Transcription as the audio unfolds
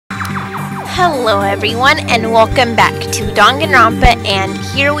Hello everyone and welcome back to Danganronpa, and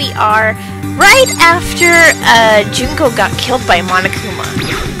here we are right after Junko got killed by Monokuma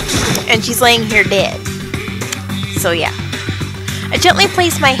and she's laying here dead. So yeah. I gently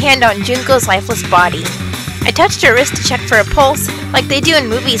placed my hand on Junko's lifeless body. I touched her wrist to check for a pulse like they do in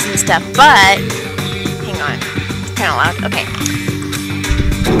movies and stuff, but... hang on. It's kinda loud. Okay.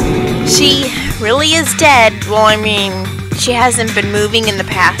 She really is dead. Well, I mean, she hasn't been moving in the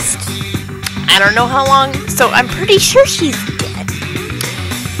past I don't know how long, so I'm pretty sure she's dead.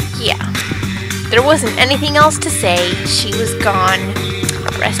 Yeah. There wasn't anything else to say. She was gone.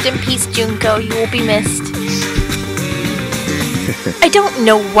 Rest in peace, Junko. You will be missed. I don't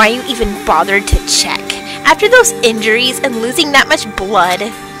know why you even bothered to check. After those injuries and losing that much blood,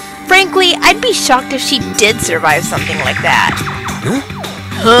 frankly, I'd be shocked if she did survive something like that.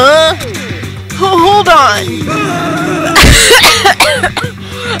 Huh? Hold on.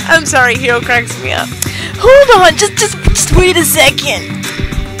 I'm sorry, Hiro cracks me up. Hold on, just wait a second.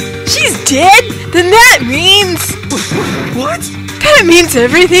 She's dead? Then that means... What? That means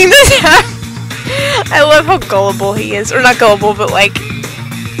everything that's happened. I love how gullible he is. Or not gullible, but like...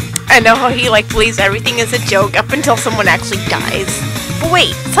 I know how he like believes everything is a joke up until someone actually dies. But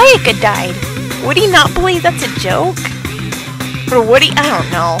wait, Sayaka died. Would he not believe that's a joke? Or would he? I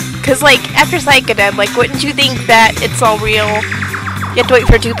don't know. Cause like, after Sayaka died, like, wouldn't you think that it's all real? You have to wait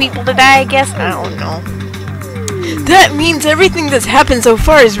for two people to die, I guess? I don't know. That means everything that's happened so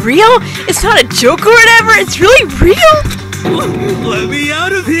far is real? It's not a joke or whatever? It's really real? Let me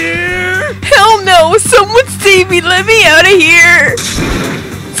out of here! Hell no! Someone save me! Let me out of here!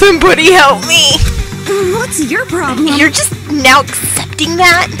 Somebody help me! What's your problem? You're just now accepting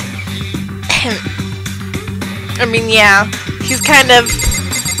that? I mean, yeah. He's kind of...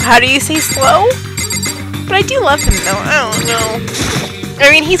 how do you say slow? But I do love him though, I don't know. I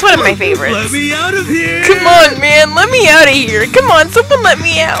mean, he's one of my favorites. Let me out of here! Come on, man, let me out of here. Come on, someone let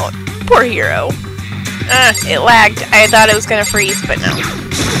me out. Poor Hiro. It lagged. I thought it was gonna freeze, but no.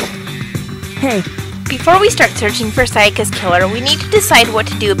 Hey. Before we start searching for Sayaka's killer, we need to decide what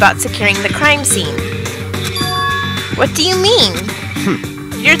to do about securing the crime scene. What do you mean?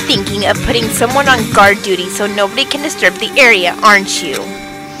 You're thinking of putting someone on guard duty so nobody can disturb the area, aren't you?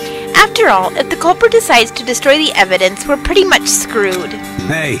 After all, if the culprit decides to destroy the evidence, we're pretty much screwed.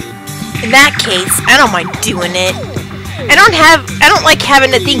 Hey. In that case, I don't mind doing it. I don't like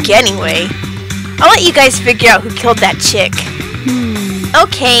having to think anyway. I'll let you guys figure out who killed that chick.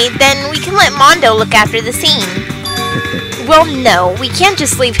 Okay, then we can let Mondo look after the scene. Well, no, we can't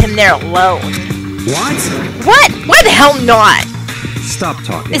just leave him there alone. What? What? Why the hell not? Stop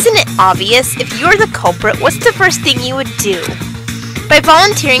talking. Isn't it obvious? If you're the culprit, what's the first thing you would do? By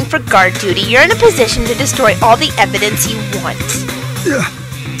volunteering for guard duty, you're in a position to destroy all the evidence you want.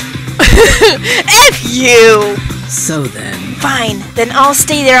 F you! So then... Fine, then I'll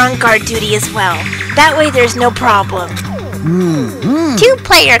stay there on guard duty as well. That way there's no problem.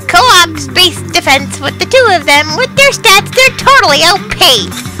 Two-player co-op space defense with the two of them. With their stats, they're totally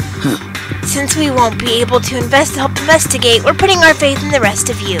outpaced. Since we won't be able to help investigate, we're putting our faith in the rest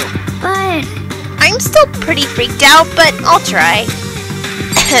of you. But... I'm still pretty freaked out, but I'll try.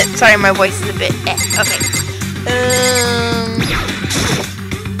 Sorry, my voice is a bit... okay.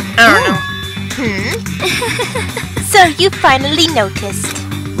 I don't know. So you finally noticed.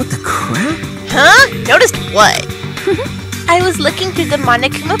 What the crap? Huh? Noticed what? I was looking through the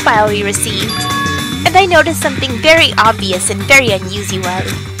Monokuma file we received, and I noticed something very obvious and very unusual.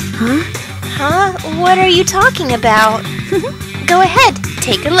 Huh? Huh? What are you talking about? Go ahead,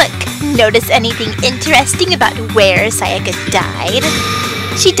 take a look. Notice anything interesting about where Sayaka died?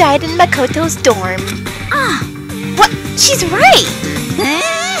 She died in Makoto's dorm. Ah! What? She's right!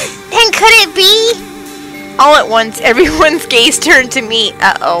 And could it be? All at once, everyone's gaze turned to me.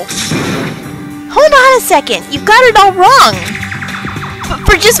 Uh-oh. Hold on a second. You've got it all wrong.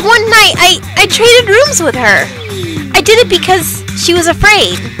 For just one night, I traded rooms with her. I did it because she was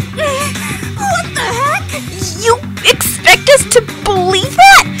afraid. What the heck? You expect us to believe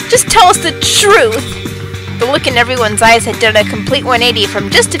that? Just tell us the truth. The look in everyone's eyes had done a complete 180 from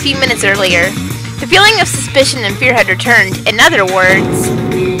just a few minutes earlier. The feeling of suspicion and fear had returned. In other words,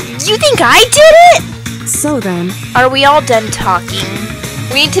 you think I did it? So then... Are we all done talking?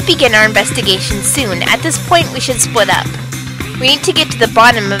 We need to begin our investigation soon. At this point, we should split up. We need to get to the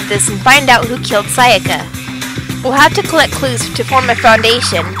bottom of this and find out who killed Sayaka. We'll have to collect clues to form a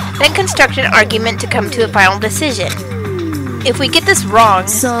foundation, then construct an argument to come to a final decision. If we get this wrong...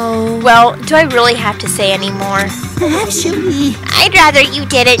 So... Well, do I really have to say any more? Actually... I'd rather you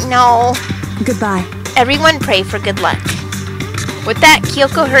didn't know. Goodbye. Everyone pray for good luck. With that,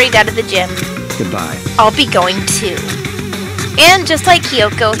 Kyoko hurried out of the gym. Goodbye. I'll be going too. And just like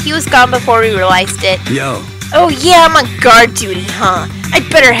Kyoko, he was gone before we realized it. Yo. Oh yeah, I'm on guard duty, huh? I'd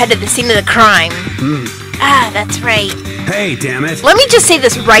better head to the scene of the crime. Ah, that's right. Hey, damn it. Let me just say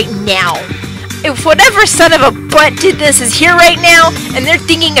this right now. If whatever son of a butt did this is here right now, and they're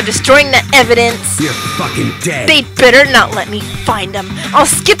thinking of destroying that evidence, You're fucking dead. they better not let me find them. I'll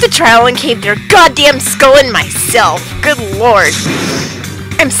skip the trial and cave their goddamn skull in myself. Good lord.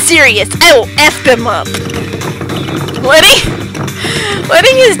 I'm serious. I will F them up.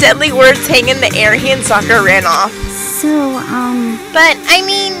 Letting his deadly words hang in the air, he and Sakura ran off. So, But, I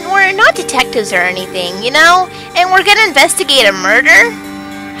mean, we're not detectives or anything, you know? And we're gonna investigate a murder?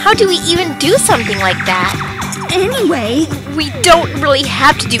 How do we even do something like that? anyway, We don't really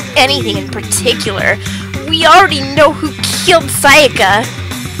have to do anything in particular. We already know who killed Sayaka.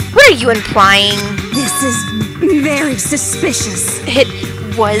 What are you implying? this is very suspicious. It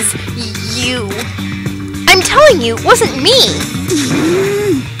was you. I'm telling you, it wasn't me.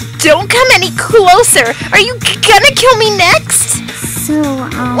 Don't come any closer. Are you gonna kill me next? So,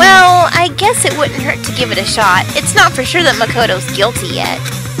 Well, I guess it wouldn't hurt to give it a shot. It's not for sure that Makoto's guilty yet.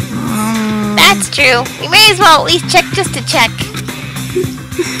 That's true. We may as well at least check just to check.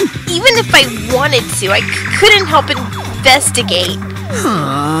 Even if I wanted to, I couldn't help investigate.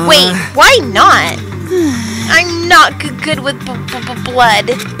 Wait, why not? I'm not good with blood.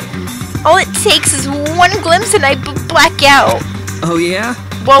 All it takes is one glimpse and I black out. Oh, yeah?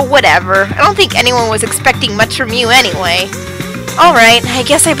 Well, whatever. I don't think anyone was expecting much from you anyway. Alright, I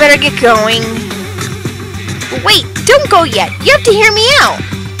guess I better get going. Wait, don't go yet. You have to hear me out.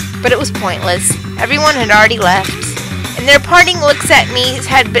 But it was pointless. Everyone had already left. And their parting looks at me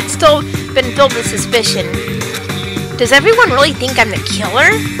had still been filled with suspicion. Does everyone really think I'm the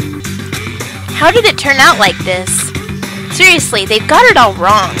killer? How did it turn out like this? Seriously, they've got it all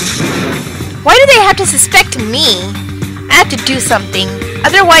wrong. Why do they have to suspect me? I have to do something.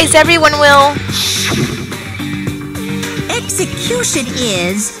 Otherwise, everyone will... execution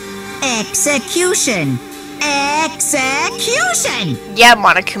is execution. Execution! Yeah,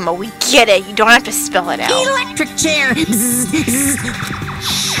 Monokuma, we get it. You don't have to spell it out. Electric chair!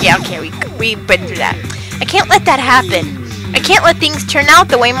 Yeah, okay, we've been through that. I can't let that happen. I can't let things turn out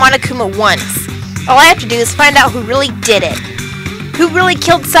the way Monokuma wants. All I have to do is find out who really did it. Who really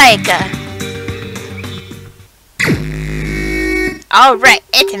killed Sayaka. Alright,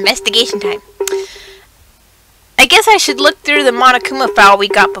 it's investigation time. I guess I should look through the Monokuma file we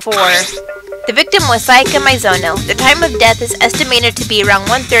got before. The victim was Sayaka Mizono. The time of death is estimated to be around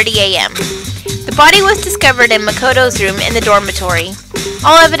 1:30 a.m. The body was discovered in Makoto's room in the dormitory.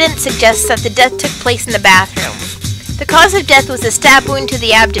 All evidence suggests that the death took place in the bathroom. The cause of death was a stab wound to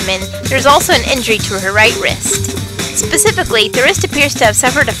the abdomen. There is also an injury to her right wrist. Specifically, the wrist appears to have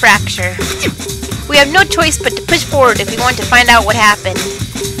suffered a fracture. We have no choice but to push forward if we want to find out what happened.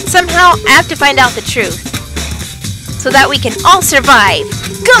 Somehow, I have to find out the truth, so that we can all survive.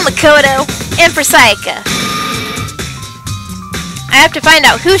 Go Makoto! And for Sayaka. I have to find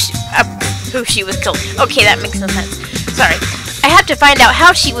out who she was killed. Okay, that makes no sense. Sorry. I have to find out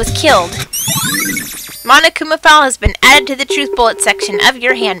how she was killed. Monokuma file has been added to the truth bullet section of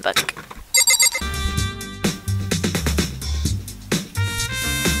your handbook.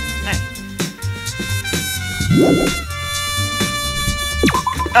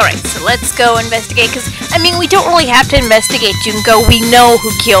 Alright, so let's go investigate, because, I mean, we don't really have to investigate Junko. We know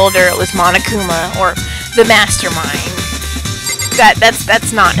who killed her. It was Monokuma, or the mastermind.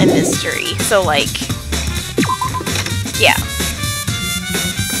 That's not a mystery. So, like, yeah.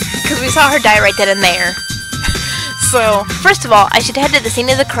 Because we saw her die right then and there. So, first of all, I should head to the scene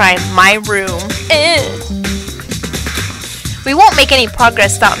of the crime, my room. We won't make any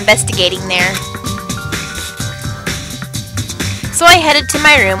progress without investigating there. So I headed to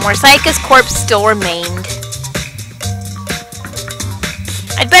my room, where Sayaka's corpse still remained.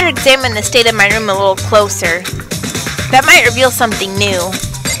 I'd better examine the state of my room a little closer. That might reveal something new.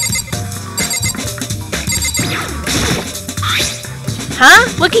 Huh?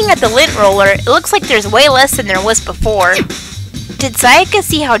 Looking at the lint roller, it looks like there's way less than there was before. Did Sayaka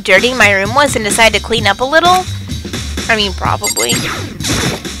see how dirty my room was and decide to clean up a little? I mean, probably.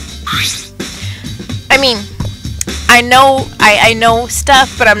 I mean, I know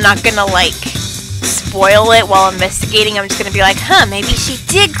stuff, but I'm not gonna, like, spoil it while investigating. I'm just gonna be like, huh, maybe she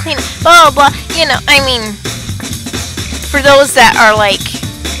did clean it, blah, blah, blah. You know, I mean, for those that are, like,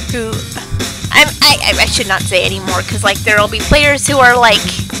 who, I should not say anymore, because, like, there'll be players who are, like,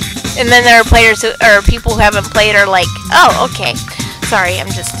 and then there are players who, or people who haven't played are like, oh, okay, sorry, I'm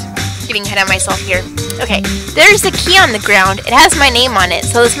just, getting ahead of myself here. Okay, there's the key on the ground. It has my name on it,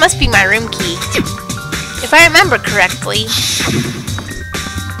 so this must be my room key. If I remember correctly.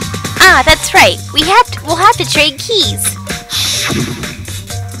 Ah, that's right. We'll have to trade keys.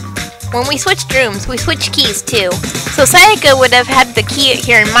 When we switched rooms, we switched keys too. So Sayaka would have had the key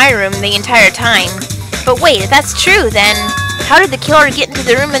here in my room the entire time. But wait, if that's true, then how did the killer get into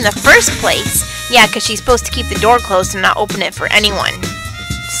the room in the first place? Yeah, because she's supposed to keep the door closed and not open it for anyone.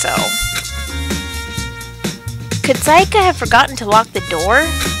 So... could Sayaka have forgotten to lock the door?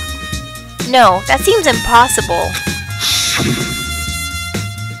 No, that seems impossible.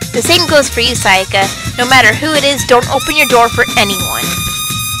 The same goes for you, Sayaka. No matter who it is, don't open your door for anyone.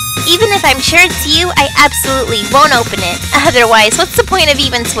 Even if I'm sure it's you, I absolutely won't open it. Otherwise, what's the point of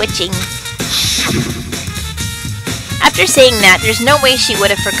even switching? After saying that, there's no way she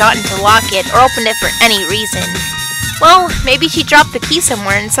would have forgotten to lock it or opened it for any reason. Well, maybe she dropped the key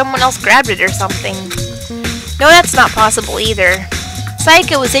somewhere and someone else grabbed it or something. No, that's not possible either.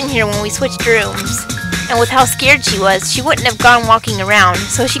 Sayaka was in here when we switched rooms, and with how scared she was, she wouldn't have gone walking around,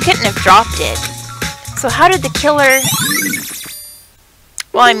 so she couldn't have dropped it. So how did the killer...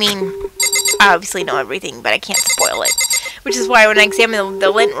 Well, I mean, I obviously know everything, but I can't spoil it. Which is why when I examined the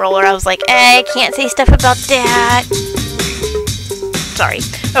lint roller, I was like, I can't say stuff about that. Sorry.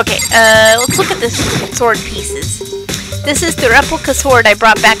 Okay, let's look at the sword pieces. This is the replica sword I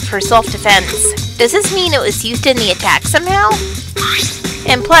brought back for self-defense. Does this mean it was used in the attack somehow?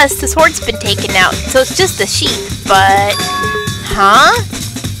 And plus, the sword's been taken out, so it's just the sheath, but... Huh?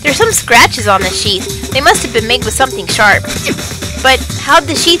 There's some scratches on the sheath. They must have been made with something sharp. But how'd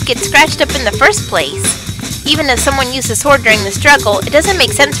the sheath get scratched up in the first place? Even if someone used the sword during the struggle, it doesn't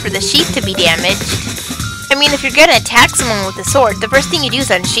make sense for the sheath to be damaged. I mean, if you're gonna attack someone with a sword, the first thing you do is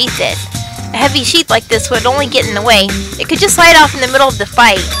unsheath it. A heavy sheath like this would only get in the way. It could just slide off in the middle of the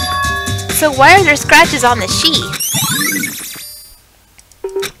fight. So why are there scratches on the sheath?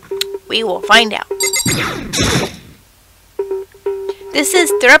 We will find out. This is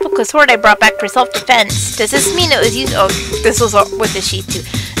the replica sword I brought back for self-defense. Does this mean it was used... Oh, this was with the sheath too.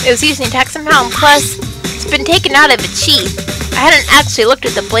 It was used in attack somehow, and plus, it's been taken out of its sheath. I hadn't actually looked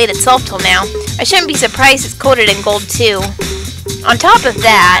at the blade itself till now. I shouldn't be surprised it's coated in gold too. On top of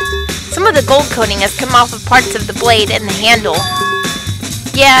that, some of the gold coating has come off of parts of the blade and the handle.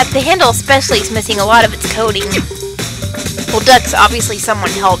 Yeah, the handle especially is missing a lot of its coating. Well, ducks, obviously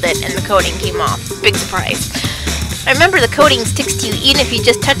someone held it and the coating came off. Big surprise. I remember the coating sticks to you even if you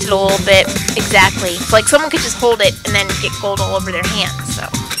just touch it a little bit. Exactly. So like someone could just hold it and then get gold all over their hands, so.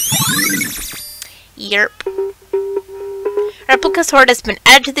 Yerp. Replica sword has been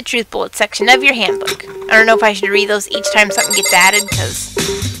added to the truth bullet section of your handbook. I don't know if I should read those each time something gets added, because...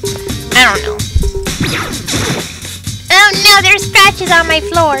 I don't know. Oh no, there's scratches on my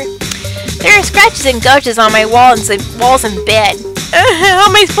floor. There are scratches and gouges on my walls and bed. How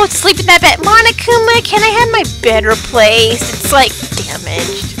am I supposed to sleep in that bed? Monokuma, can I have my bed replaced? It's like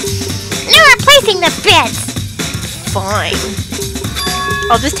damaged. No replacing the beds. Fine.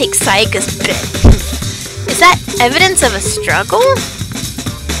 I'll just take Sayaka's bed. Is that evidence of a struggle?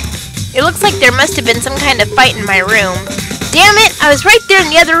 It looks like there must have been some kind of fight in my room. Damn it, I was right there in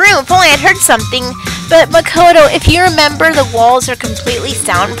the other room. If only I'd heard something. But Makoto, if you remember, the walls are completely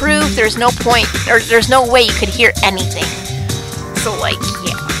soundproof. There's no point, or there's no way you could hear anything. So, like,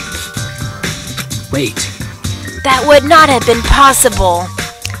 yeah. Wait. That would not have been possible.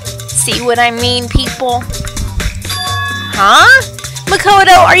 See what I mean, people? Huh?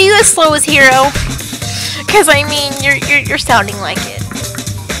 Makoto, are you as slow as Hiro? Because, I mean, you're sounding like it.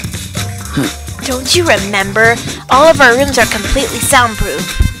 Don't you remember? All of our rooms are completely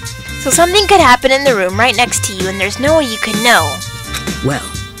soundproof. So something could happen in the room right next to you and there's no way you could know. Well.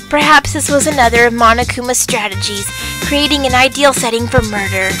 Perhaps this was another of Monokuma's strategies, creating an ideal setting for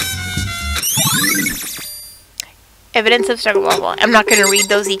murder. Evidence of struggle, blah, blah. I'm not going to read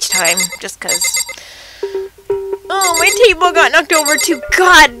those each time, just because. Oh, my table got knocked over too.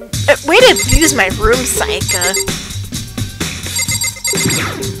 God, way to abuse my room, Sayaka.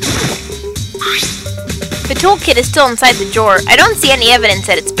 The toolkit is still inside the drawer. I don't see any evidence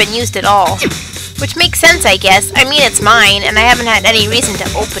that it's been used at all. Which makes sense, I guess. I mean, it's mine, and I haven't had any reason to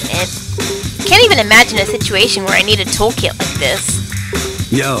open it. Can't even imagine a situation where I need a toolkit like this.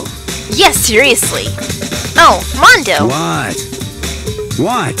 Yo. Yes, seriously. Oh, Mondo. What?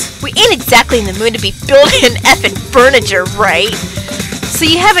 What? We ain't exactly in the mood to be building effing furniture, right? So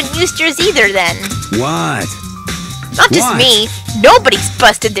you haven't used yours either, then? What? Not just me. Nobody's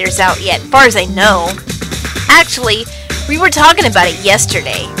busted theirs out yet, far as I know. Actually, we were talking about it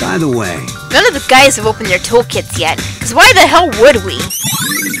yesterday. By the way, none of the guys have opened their toolkits yet, because why the hell would we?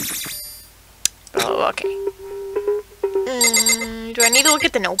 Oh, okay. Do I need to look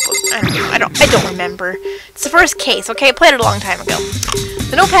at the notebook? I don't know. I don't remember. It's the first case, okay? I played it a long time ago.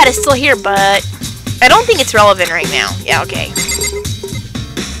 The notepad is still here, but I don't think it's relevant right now. Yeah, okay.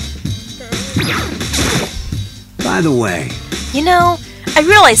 By the way, You know, I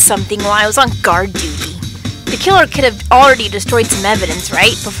realized something while I was on guard duty. The killer could have already destroyed some evidence,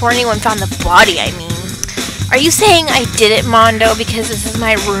 right? Before anyone found the body, I mean. Are you saying I did it, Mondo, because this is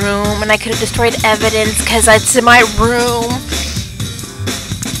my room and I could have destroyed evidence because it's in my room?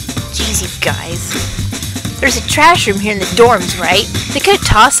 Jeez, you guys. There's a trash room here in the dorms, right? They could have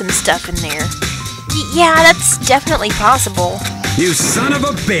tossed some stuff in there. Yeah, that's definitely possible. you son of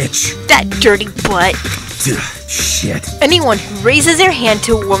a bitch! That dirty butt. Shit. Anyone who raises their hand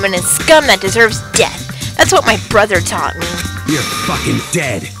to a woman is scum that deserves death. That's what my brother taught me. You're fucking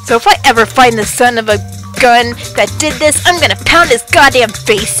dead. So if I ever find the son of a gun that did this, I'm gonna pound his goddamn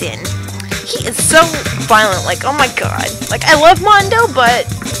face in. He is so violent, like, oh my god. Like, I love Mondo, but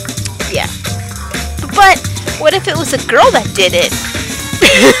yeah. But what if it was a girl that did it?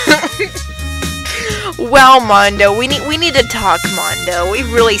 Well, Mondo, we need to talk, Mondo. We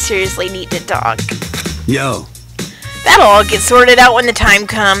really seriously need to talk. Yo, That'll all get sorted out when the time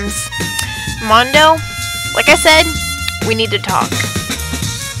comes. Mondo, like I said, we need to talk.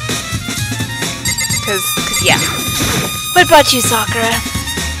 Cause yeah. What about you, Sakura?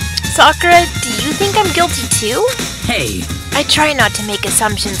 Sakura, do you think I'm guilty too? hey, I try not to make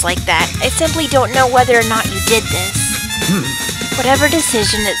assumptions like that. I simply don't know whether or not you did this. Whatever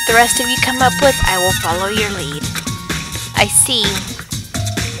decision that the rest of you come up with, I will follow your lead. I see.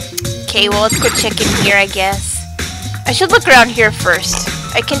 Okay, well, let's go check in here, I guess. I should look around here first.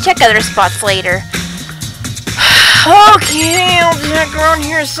 I can check other spots later. Okay, I'll check around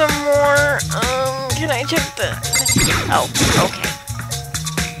here some more. Can I check the... Oh, okay.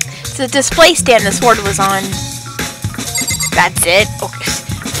 It's the display stand the sword was on. That's it.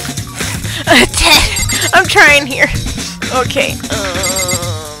 Okay. I'm trying here. Okay.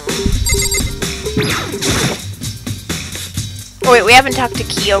 Oh, wait, we haven't talked to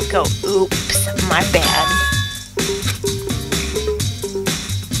Kyoko. Oops, my bad.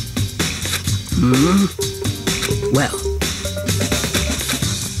 well,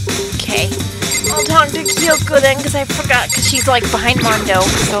 Okay. I'll talk to Kyoko then, because I forgot, because she's, like, behind Mondo,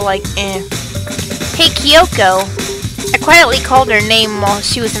 so, like, eh. Hey, Kyoko. I quietly called her name while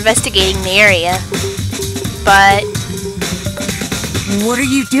she was investigating the area. But... What are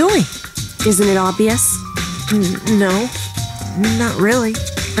you doing? Isn't it obvious? No, not really.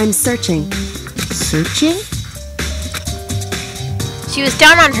 I'm searching. Searching? she was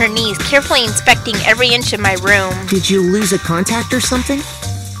down on her knees, carefully inspecting every inch of my room. Did you lose a contact or something?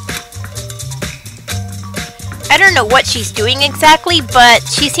 I don't know what she's doing exactly, but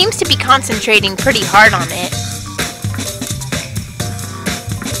she seems to be concentrating pretty hard on it.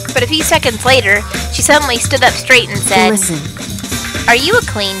 But a few seconds later, she suddenly stood up straight and said, Listen, "Are you a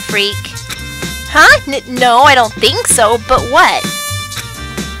clean freak?" Huh? No, I don't think so, but what?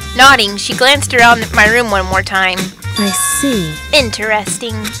 Nodding, she glanced around my room one more time. I see.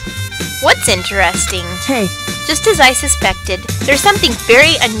 Interesting. What's interesting? Hey, Just as I suspected, there's something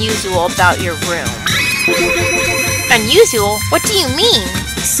very unusual about your room. Unusual? What do you mean?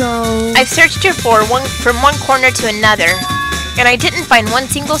 so... I've searched your floor from one corner to another, and I didn't find one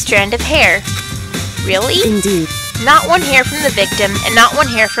single strand of hair. Really? Indeed. Not one hair from the victim, and not one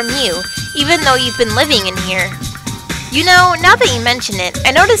hair from you, even though you've been living in here. You know, now that you mention it,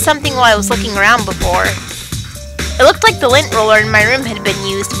 I noticed something while I was looking around before. It looked like the lint roller in my room had been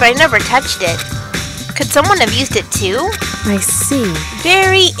used, but I never touched it. Could someone have used it too? I see.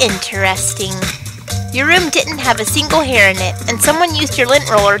 Very interesting. Your room didn't have a single hair in it, and someone used your lint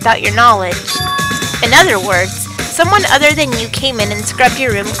roller without your knowledge. In other words, someone other than you came in and scrubbed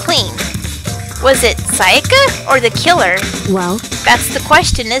your room clean. Was it Sayaka or the killer? Well, That's the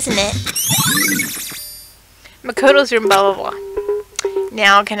question, isn't it? Makoto's room, blah blah blah.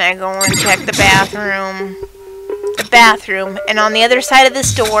 Now can I go and check the bathroom? The bathroom, and on the other side of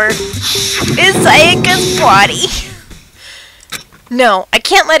this door is Sayaka's body. No, I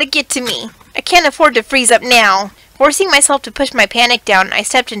can't let it get to me. I can't afford to freeze up now. Forcing myself to push my panic down, I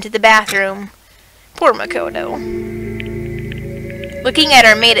stepped into the bathroom. Poor Makoto. Looking at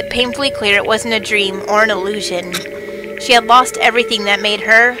her made it painfully clear it wasn't a dream or an illusion. She had lost everything that made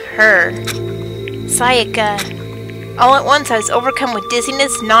her, her. Sayaka. All at once I was overcome with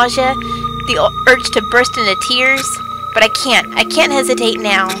dizziness, nausea, the urge to burst into tears. But I can't hesitate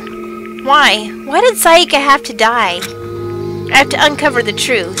now. Why? Why did Sayaka have to die? I have to uncover the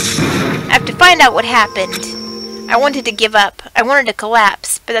truth. I have to find out what happened. I wanted to give up. I wanted to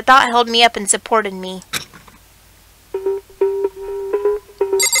collapse, but the thought held me up and supported me.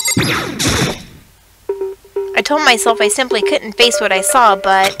 I told myself I simply couldn't face what I saw,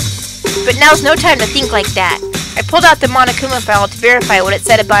 but now's no time to think like that. I pulled out the Monokuma file to verify what it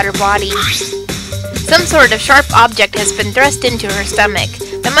said about her body. Some sort of sharp object has been thrust into her stomach.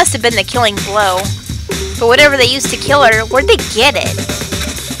 That must have been the killing blow. But whatever they used to kill her, where'd they get it?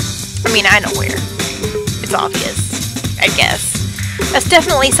 I mean, I know where. It's obvious, I guess. That's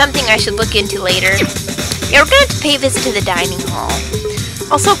definitely something I should look into later. Yeah, we're gonna have to pay a visit to the dining hall.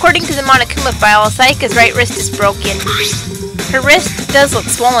 Also, according to the Monokuma file, Sayaka's right wrist is broken. Her wrist does look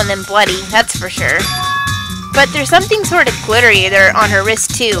swollen and bloody, that's for sure. But there's something sort of glittery there on her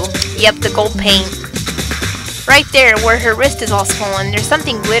wrist too. Yep, the gold paint. Right there, where her wrist is all swollen, there's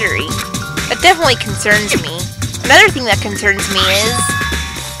something glittery. That definitely concerns me. Another thing that concerns me is...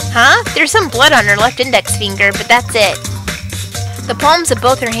 Huh? There's some blood on her left index finger, but that's it. The palms of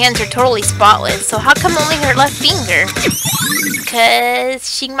both her hands are totally spotless, so how come only her left finger?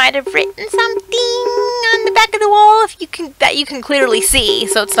 Because she might have written something on the back of the wall that you can clearly see,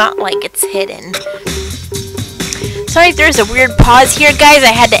 so it's not like it's hidden. Sorry if there's a weird pause here, guys.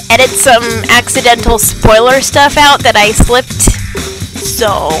 I had to edit some accidental spoiler stuff out that I slipped.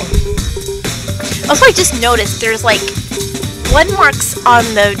 So... Also, I just noticed there's, like, blood marks on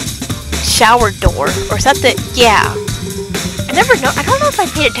the shower door. Or is that the... Yeah. I don't know if I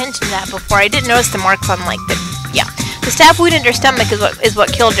paid attention to that before. I didn't notice the marks on, like, the... Yeah. The stab wound in her stomach is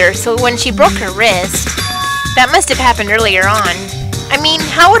what killed her. So when she broke her wrist, that must have happened earlier on. I mean,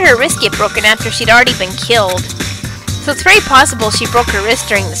 how would her wrist get broken after she'd already been killed? So it's very possible she broke her wrist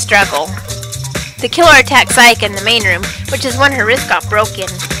during the struggle. The killer attacked Sayaka in the main room, which is when her wrist got broken.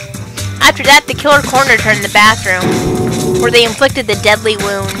 After that, the killer cornered her in the bathroom, where they inflicted the deadly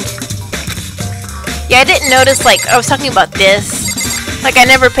wound. Yeah, I didn't notice, like, I was talking about this. Like, I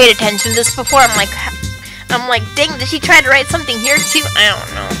never paid attention to this before. I'm like, dang, did she try to write something here too? I don't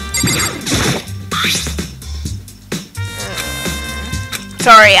know.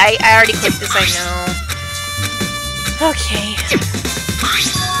 Sorry, I already clicked this, I know. Okay.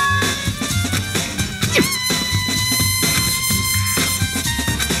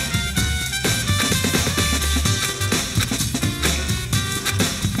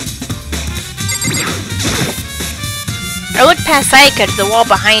 I looked past Sayaka to the wall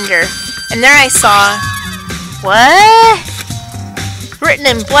behind her, and there I saw... What? Written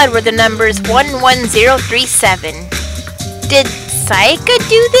in blood were the numbers 11037. Did Sayaka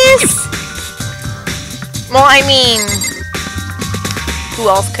do this? Well, I mean... Who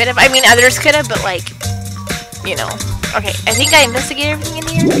else could have? I mean, others could have, but like... You know. Okay, I think I investigated everything in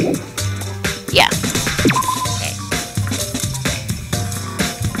here. Yeah.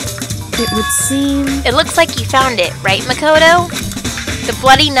 It would seem... It looks like you found it, right, Makoto? The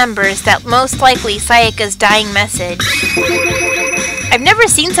bloody numbers that most likely Sayaka's dying message. I've never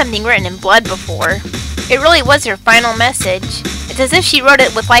seen something written in blood before. It really was her final message. It's as if she wrote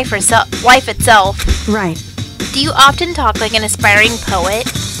it with life itself. Right. Do you often talk like an aspiring poet?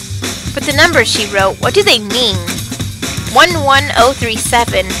 But the numbers she wrote, what do they mean?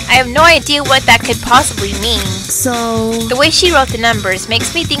 11037. I have no idea what that could possibly mean. So... The way she wrote the numbers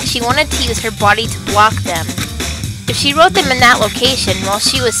makes me think she wanted to use her body to block them. If she wrote them in that location while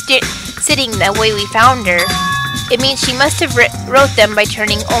she was sitting the way we found her, it means she must have wrote them by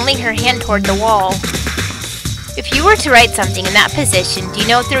turning only her hand toward the wall. If you were to write something in that position, do you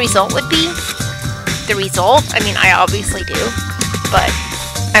know what the result would be? The result? I mean, I obviously do, but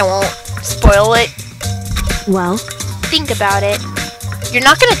I won't spoil it. Well? Think about it. You're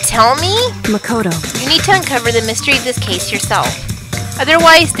not gonna tell me? Makoto. You need to uncover the mystery of this case yourself.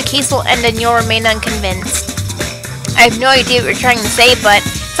 Otherwise, the case will end and you'll remain unconvinced. I have no idea what you're trying to say, but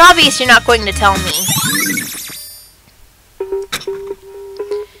it's obvious you're not going to tell me.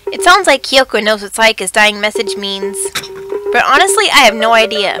 It sounds like Kyoko knows what Sayaka's dying message means. But honestly, I have no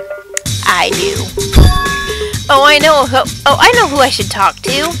idea. I do. Oh, I know who I should talk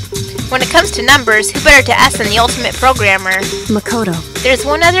to. When it comes to numbers, who better to ask than the ultimate programmer? Makoto. There's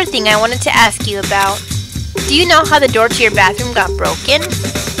one other thing I wanted to ask you about. Do you know how the door to your bathroom got broken?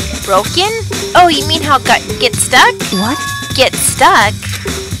 Broken? Oh, you mean how it get stuck? What? Get stuck?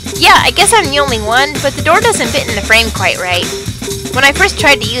 Yeah, I guess I'm the only one, but the door doesn't fit in the frame quite right. When I first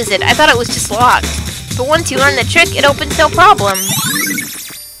tried to use it, I thought it was just locked. But once you learn the trick, it opens no problem.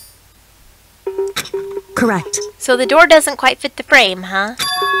 Correct. So the door doesn't quite fit the frame, huh?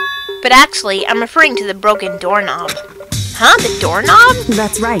 But actually, I'm referring to the broken doorknob. Huh? The doorknob?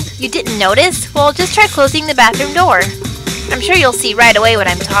 That's right. You didn't notice? Well, just try closing the bathroom door. I'm sure you'll see right away what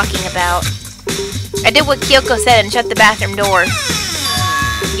I'm talking about. I did what Kyoko said and shut the bathroom door.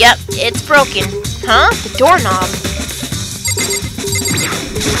 Yep, it's broken. Huh? The doorknob.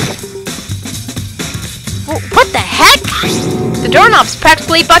 What the heck? The doorknob's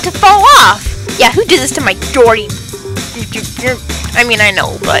practically about to fall off. Yeah, who did this to my door? I mean, I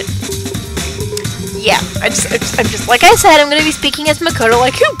know, but yeah, I'm just like I said, I'm gonna be speaking as Makoto.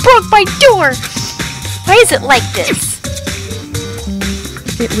 Like, who broke my door? Why is it like this?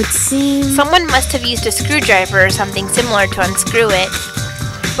 It would seem... Someone must have used a screwdriver or something similar to unscrew it.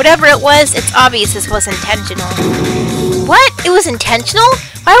 Whatever it was, it's obvious this was intentional. What? It was intentional?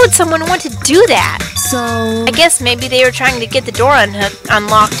 Why would someone want to do that? So... I guess maybe they were trying to get the door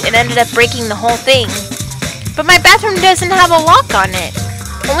unlocked and ended up breaking the whole thing. But my bathroom doesn't have a lock on it.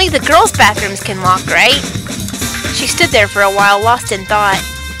 Only the girls' bathrooms can lock, right? She stood there for a while, lost in thought.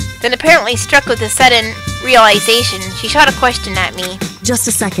 Then apparently struck with a sudden realization, she shot a question at me. Just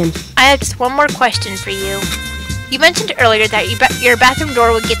a second. I have just one more question for you. You mentioned earlier that your bathroom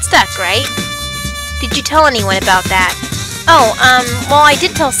door would get stuck, right? Did you tell anyone about that? Oh, well, I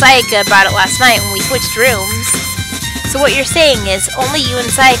did tell Sayaka about it last night when we switched rooms. So what you're saying is only you and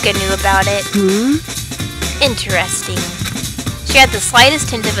Sayaka knew about it. Interesting. She had the slightest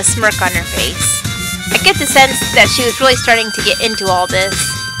hint of a smirk on her face. I get the sense that she was really starting to get into all this.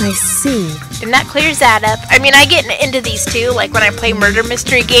 I see. And that clears that up. I mean, I get into these too, like when I play murder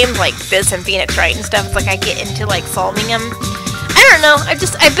mystery games like this and Phoenix Wright and stuff. It's like I get into like solving them. I don't know.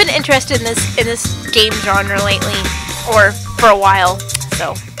 I've been interested in this game genre lately, or for a while.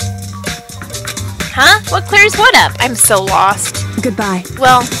 So, huh? What clears what up? I'm so lost. Goodbye.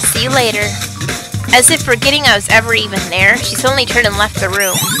 Well, see you later. As if forgetting I was ever even there, she suddenly turned and left the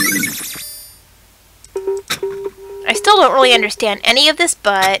room. I still don't really understand any of this,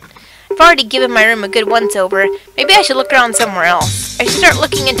 but I've already given my room a good once-over. Maybe I should look around somewhere else. I should start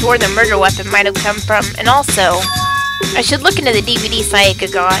looking into where the murder weapon might have come from, and also, I should look into the DVD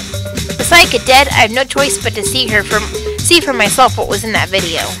Sayaka got. With Sayaka dead, I have no choice but to see for myself what was in that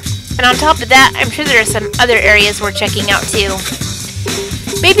video. And on top of that, I'm sure there are some other areas worth checking out too.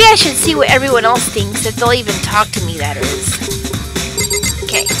 Maybe I should see what everyone else thinks, if they'll even talk to me, that is.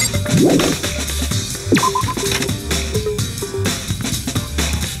 Okay.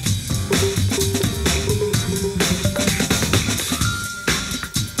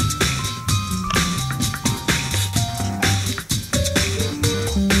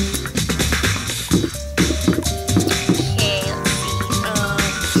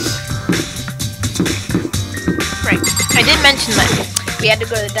 I did mention that we had to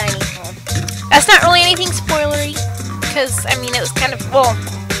go to the dining hall. That's not really anything spoilery, because, I mean, it was kind of, well,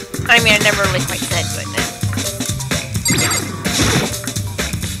 I mean, I never really quite said, but no.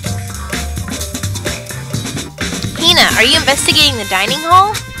 Hina, are you investigating the dining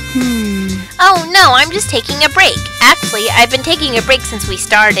hall? Oh, no, I'm just taking a break. Actually, I've been taking a break since we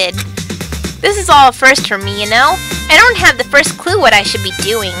started. This is all a first for me, you know? I don't have the first clue what I should be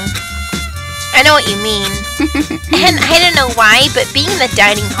doing. I know what you mean. And I don't know why, but being in the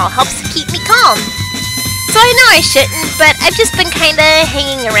dining hall helps to keep me calm. So I know I shouldn't, but I've just been kinda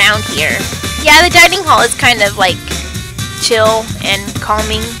hanging around here. Yeah, the dining hall is kind of like chill and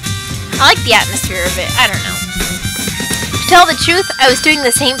calming. I like the atmosphere of it. I don't know. To tell the truth, I was doing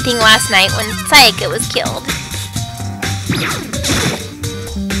the same thing last night when Sayaka was killed.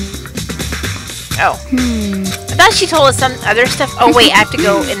 Oh. I thought she told us some other stuff. Oh wait, I have to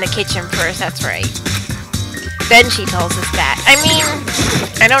go in the kitchen first, that's right. Then she tells us that. I mean,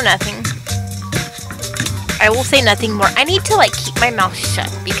 I know nothing. I will say nothing more. I need to like keep my mouth shut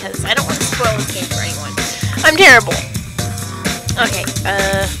because I don't want to spoil this game for anyone. I'm terrible. Okay,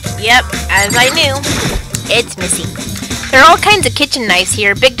 yep, as I knew, it's missing. There are all kinds of kitchen knives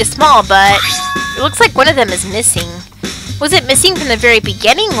here, big to small, but it looks like one of them is missing. Was it missing from the very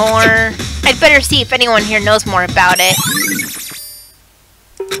beginning, or... I'd better see if anyone here knows more about it.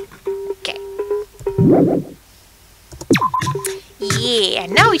 Okay. Yeah,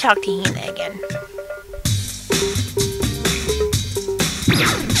 now we talk to Hina again.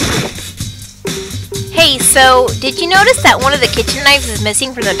 Hey, so, did you notice that one of the kitchen knives is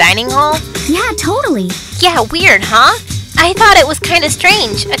missing from the dining hall? Yeah, totally. Yeah, weird, huh? I thought it was kind of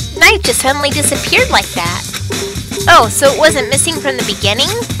strange. A knife just suddenly disappeared like that. Oh, so it wasn't missing from the beginning?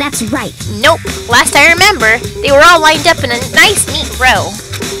 That's right. Nope. Last I remember, they were all lined up in a nice, neat row.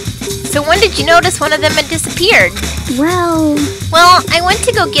 So when did you notice one of them had disappeared? Well, I went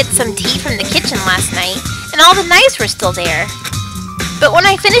to go get some tea from the kitchen last night, and all the knives were still there. But when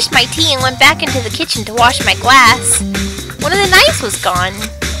I finished my tea and went back into the kitchen to wash my glass, one of the knives was gone.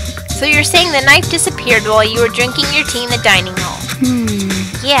 So you're saying the knife disappeared while you were drinking your tea in the dining hall?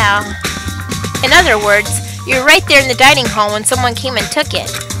 Yeah. In other words, you were right there in the dining hall when someone came and took it.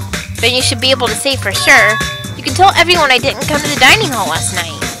 Then you should be able to say for sure, you can tell everyone I didn't come to the dining hall last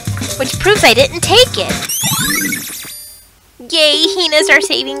night. Which proves I didn't take it. Yay, Hina's our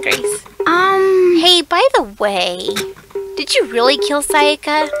saving grace. Hey, by the way, did you really kill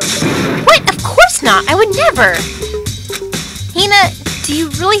Sayaka? What? Of course not. I would never. Hina, do you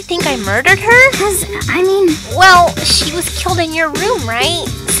really think I murdered her? Well, she was killed in your room, right?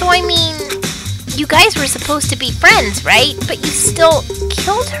 So, I mean, you guys were supposed to be friends, right? But you still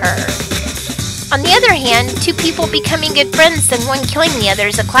killed her. On the other hand, two people becoming good friends and one killing the other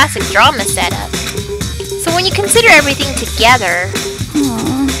is a classic drama setup. So when you consider everything together,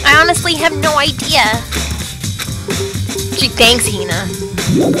 I honestly have no idea. Gee, thanks, Hina.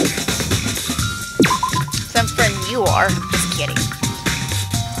 Some friend you are. Just kidding.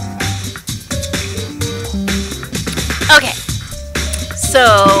 Okay.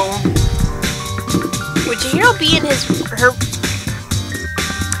 So, would Chihiro be in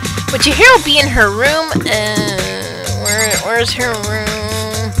Would Chihiro be in her room? Where's her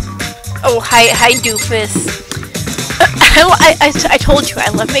room? Oh, hi, doofus. I told you I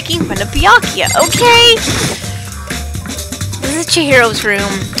love making fun of Byakuya. Okay. This is Chihiro's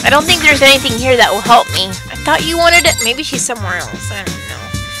room. I don't think there's anything here that will help me. I thought you wanted it. Maybe she's somewhere else. I don't know.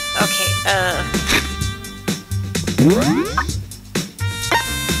 Okay.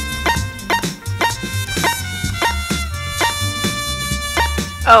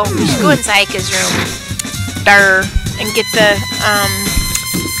 Oh, we should go in Sayaka's room. And get the,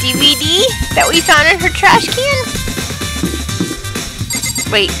 DVD that we found in her trash can?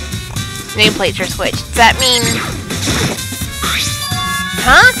 Wait. Nameplates are switched. Does that mean...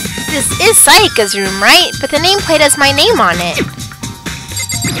 Huh? This is Sayaka's room, right? But the nameplate has my name on it.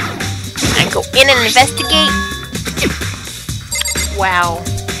 I go in and investigate. Wow.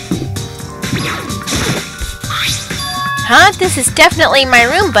 Huh? This is definitely my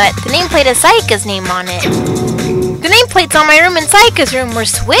room, but the nameplate has Sayaka's name on it. The nameplates on my room and Sayaka's room were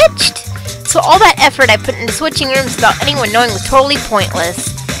switched? So all that effort I put into switching rooms without anyone knowing was totally pointless.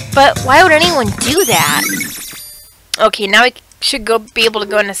 But why would anyone do that? Okay, now we should be able to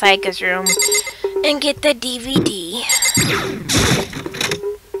go into Sayaka's room and get the DVD.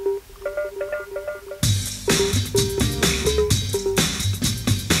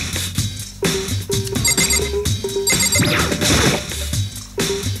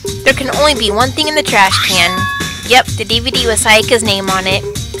 There can only be one thing in the trash can. Yep, the DVD with Sayaka's name on it.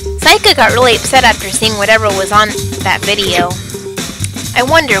 Sayaka got really upset after seeing whatever was on that video. I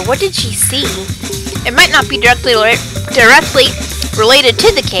wonder, what did she see? It might not be directly related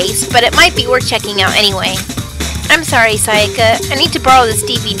to the case, but it might be worth checking out anyway. I'm sorry, Sayaka. I need to borrow this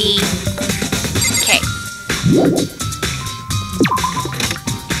DVD. Okay.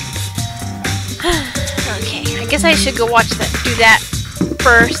 Okay, I guess I should go watch that. Do that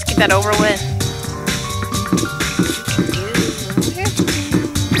first. Get that over with.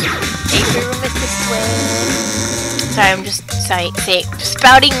 Avery room is this way. Sorry, I'm just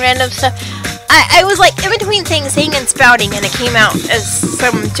spouting random stuff. I was like in between saying sing and spouting, and it came out as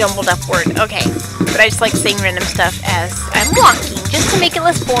some jumbled up word. Okay, but I just like saying random stuff as I'm walking, just to make it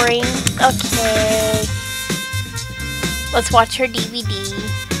less boring. Okay, let's watch her DVD.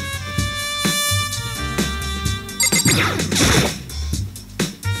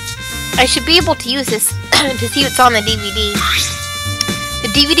 I should be able to use this to see what's on the DVD. The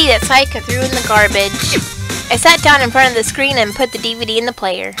DVD that Sayaka threw in the garbage. I sat down in front of the screen and put the DVD in the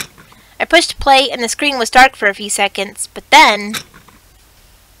player. I pushed play and the screen was dark for a few seconds, but then...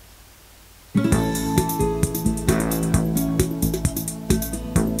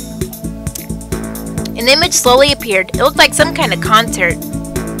 an image slowly appeared. It looked like some kind of concert.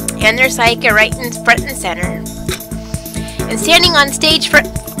 And there's Sayaka right in front and center. And standing on stage took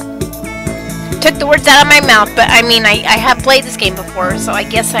the words out of my mouth, but I mean, I have played this game before, so I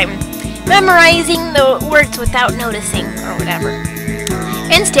guess I'm memorizing the words without noticing, or whatever.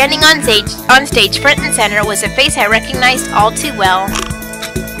 And standing on stage front and center was a face I recognized all too well.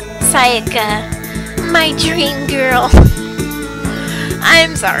 Sayaka, my dream girl.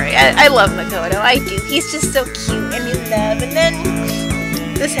 I'm sorry, I love Makoto, I do. He's just so cute and in love, and then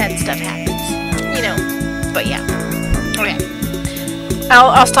the sad stuff happens, you know, but yeah. Okay.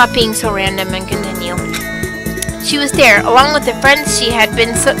 I'll stop being so random and continue. She was there, along with the friends she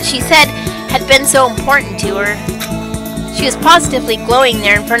said had been so important to her. She was positively glowing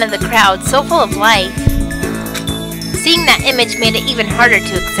there in front of the crowd, so full of life. Seeing that image made it even harder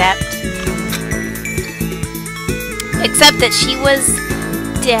to accept. Except that she was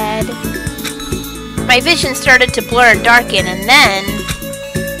dead. My vision started to blur and darken, and then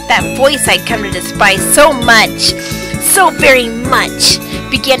that voice I'd come to despise so much, so very much,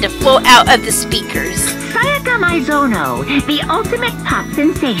 began to flow out of the speakers. Sayaka Maizono, the ultimate pop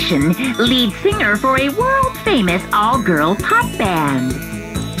sensation, lead singer for a world-famous all-girl pop band.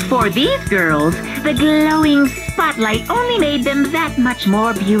 For these girls, the glowing spotlight only made them that much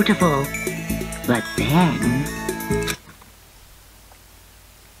more beautiful. But then...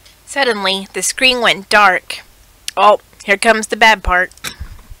 Suddenly, the screen went dark. Oh, here comes the bad part.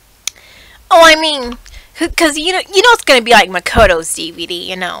 Oh, I mean, because you know it's gonna be like Makoto's DVD,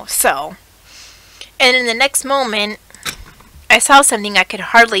 you know, so. And in the next moment, I saw something I could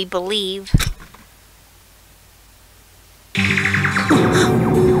hardly believe.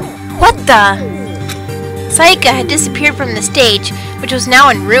 What the? Sayaka had disappeared from the stage, which was now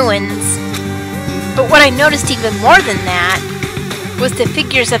in ruins. But what I noticed even more than that was the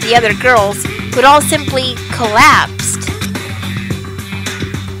figures of the other girls who had all simply collapsed.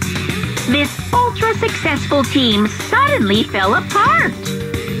 This ultra-successful team suddenly fell apart.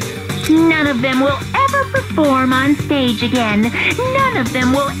 None of them will ever perform on stage again. None of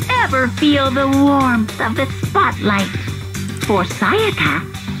them will ever feel the warmth of the spotlight. For Sayaka,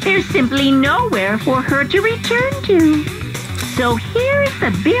 there's simply nowhere for her to return to. So here's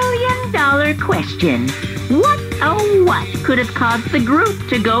the billion-dollar question. What, oh what, could have caused the group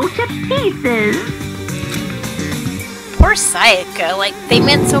to go to pieces? Poor Sayaka, like, they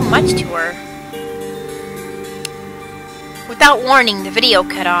meant so much to her. Without warning, the video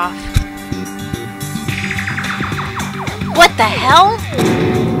cut off. What the hell?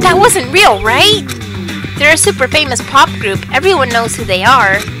 That wasn't real, right? They're a super famous pop group. Everyone knows who they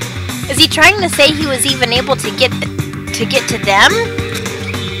are. Is he trying to say he was even able to get to them?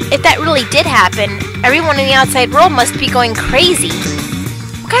 If that really did happen, everyone in the outside world must be going crazy.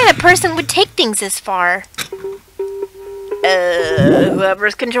 What kind of person would take things this far?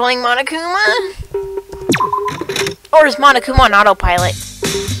 Whoever's controlling Monokuma? Or is Monokuma on autopilot?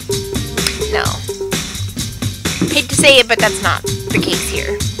 No. Hate to say it, but that's not the case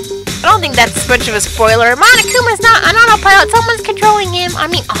here. I don't think that's much of a spoiler. Monokuma's not on autopilot. Someone's controlling him. I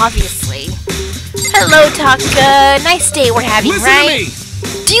mean, obviously. Hello, Taka. Nice day we're having, Listen right? to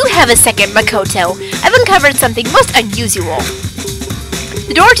me. Do you have a second, Makoto? I've uncovered something most unusual.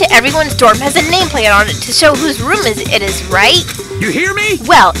 The door to everyone's dorm has a nameplate on it to show whose room it is, right? You hear me?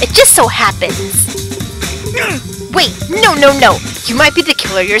 Well, it just so happens. Wait, no. You might be the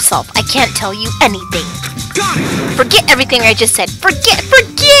killer yourself. I can't tell you anything. Got it. Forget everything I just said. Forget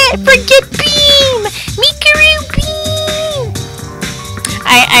Beam! Mikuru Beam!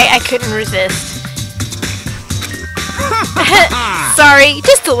 I couldn't resist. Sorry,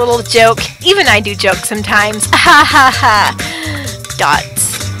 just a little joke. Even I do jokes sometimes. Ha ha ha.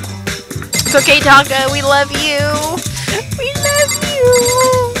 Dots. It's okay, Taka. We love you. We love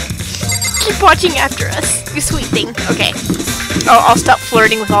you. Keep watching after us. You sweet thing. Okay. Oh, I'll stop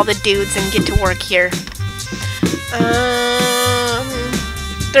flirting with all the dudes and get to work here.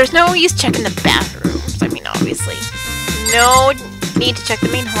 There's no use checking the bathrooms. I mean, obviously. No need to check the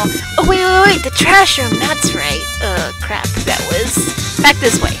main hall. Oh, wait. The trash room. That's right. Crap. That was... Back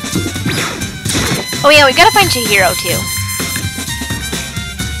this way. Oh, yeah. We gotta find Chihiro, too.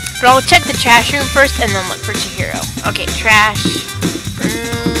 But I'll check the trash room first and then look for Chihiro. Okay, trash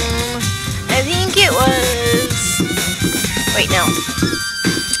room. I think it was... Wait, no.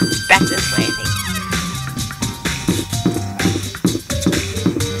 Back this way, I think.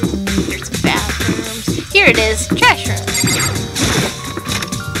 There's bathrooms. Here it is. Trash room.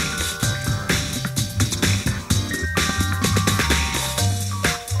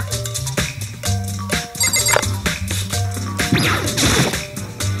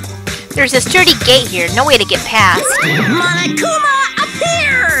 There's a sturdy gate here. No way to get past. Monokuma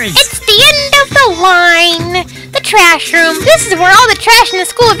appears! It's the end of the line! The trash room. This is where all the trash in the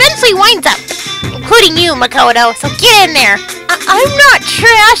school eventually winds up. Including you, Makoto. So get in there. I'm not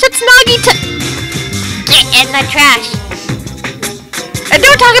trash. That's Nagito. Get in the trash. And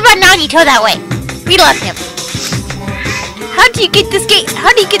don't talk about Nagito that way. We love him. How do you get this gate? How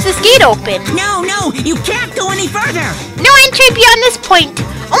do you get this gate open? No, you can't go any further! No entry beyond this point.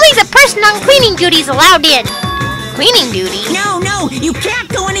 Only the person on cleaning duty is allowed in. Cleaning duty? No, you can't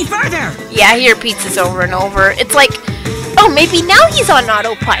go any further! Yeah, I hear pizzas over and over. It's like, oh, maybe now he's on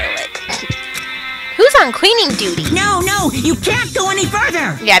autopilot. Who's on cleaning duty? No, you can't go any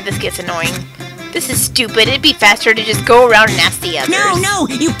further! Yeah, this gets annoying. This is stupid. It'd be faster to just go around and ask the others. No,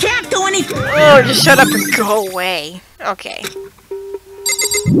 you can't go any further! Oh, just shut up and go away. Okay.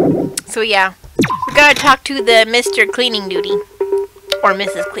 So yeah, we gotta talk to the Mr. Cleaning Duty. Or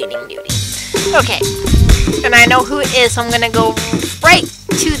Mrs. Cleaning Duty. Okay. And I know who it is, so I'm gonna go right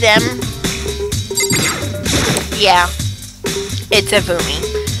to them. Yeah, it's a Fumi.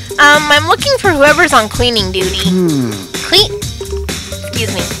 I'm looking for whoever's on cleaning duty.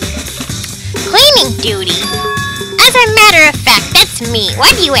 Excuse me. Cleaning duty? As a matter of fact, that's me.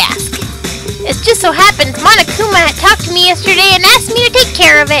 Why do you ask? It just so happens Monokuma had talked to me yesterday and asked me to take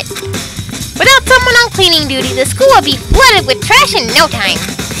care of it. Without someone on cleaning duty, the school will be flooded with trash in no time.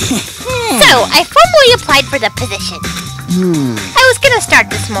 So, I formally applied for the position. I was gonna start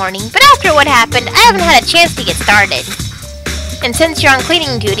this morning, but after what happened, I haven't had a chance to get started. And since you're on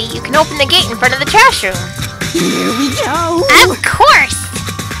cleaning duty, you can open the gate in front of the trash room. Here we go. Of course!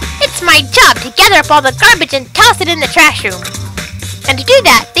 It's my job to gather up all the garbage and toss it in the trash room. And to do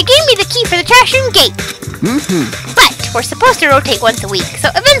that, they gave me the key for the trash room gate. But we're supposed to rotate once a week,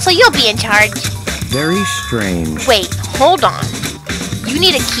 so eventually you'll be in charge. Very strange. Wait, hold on. You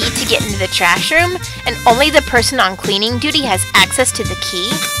need a key to get into the trash room, and only the person on cleaning duty has access to the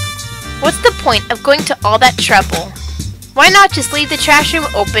key? What's the point of going to all that trouble? Why not just leave the trash room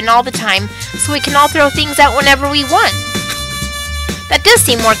open all the time so we can all throw things out whenever we want? That does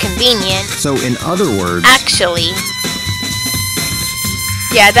seem more convenient. So in other words... Actually.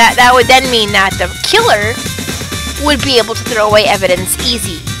 Yeah, that would then mean that the killer would be able to throw away evidence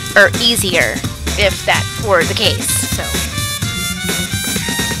easier, if that were the case, so...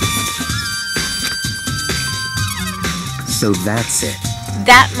 So that's it.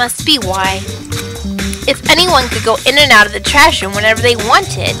 That must be why. If anyone could go in and out of the trash room whenever they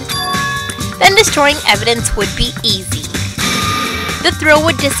wanted, then destroying evidence would be easy. The thrill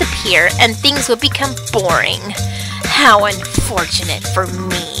would disappear and things would become boring. How unfortunate for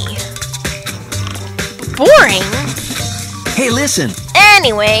me. Boring? Hey, listen!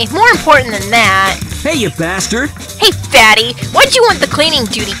 Anyway, more important than that. Hey, you bastard! Hey, fatty, why'd you want the cleaning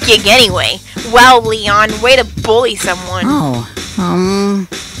duty gig anyway? Wow, Leon, way to bully someone.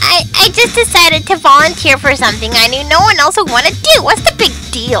 I just decided to volunteer for something I knew no one else would want to do. What's the big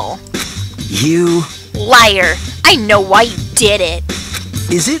deal? You... Liar. I know why you did it.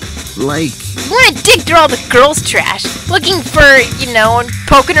 Is it, like... You want to dig through all the girls' trash, looking for, you know,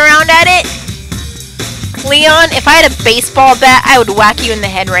 poking around at it? Leon, if I had a baseball bat, I would whack you in the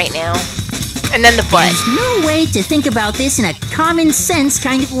head right now. And then the butt. There's no way to think about this in a common sense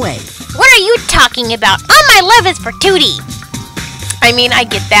kind of way. What are you talking about? All my love is for Tootie. I mean, I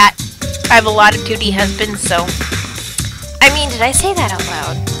get that. I have a lot of Tootie husbands, so... I mean, did I say that out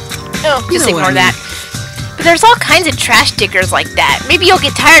loud? No, just ignore that. But there's all kinds of trash diggers like that. Maybe you'll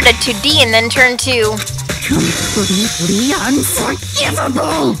get tired of 2D and then turn to... Completely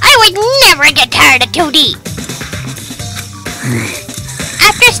unforgivable. I would never get tired of 2D!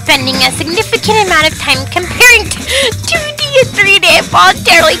 After spending a significant amount of time comparing 2D and 3D, I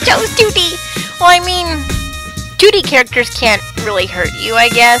voluntarily chose 2D. Well, I mean, 2D characters can't really hurt you, I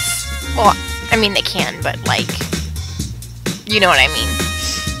guess. Well, I mean, they can, but, like, you know what I mean.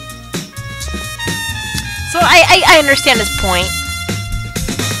 So I understand his point,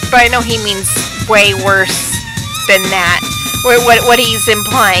 but I know he means way worse than that, what he's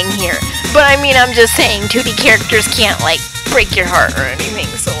implying here. But I mean, I'm just saying 2D characters can't, like, break your heart or anything,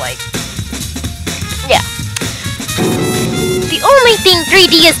 so, like, yeah. The only thing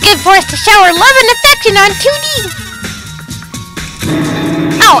 3D is good for is to shower love and affection on 2D!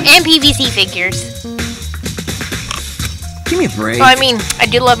 Oh, and PVC figures. Give me a break. Well, I mean, I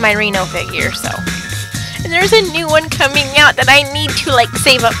do love my Reno figure, so... And there's a new one coming out that I need to, like,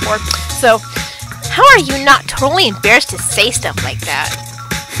 save up for. So, how are you not totally embarrassed to say stuff like that?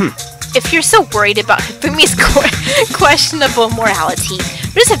 If you're so worried about Hifumi's questionable morality,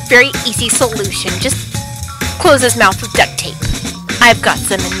 there's a very easy solution. Just close his mouth with duct tape. I've got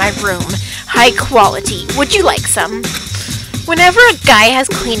some in my room. High quality. Would you like some? Whenever a guy has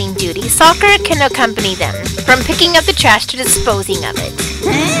cleaning duty, Sakura can accompany them, from picking up the trash to disposing of it.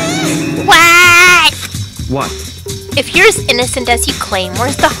 What? What? If you're as innocent as you claim,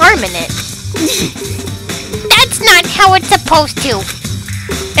 where's the harm in it? That's not how it's supposed to.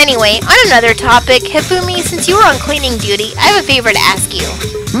 Anyway, on another topic, Hifumi, since you were on cleaning duty, I have a favor to ask you.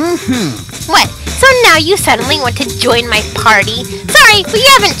 What? So now you suddenly want to join my party? Sorry, but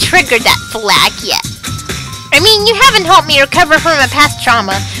you haven't triggered that flag yet. I mean, you haven't helped me recover from a past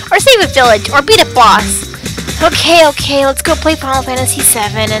trauma, or save a village, or beat a boss. Okay, let's go play Final Fantasy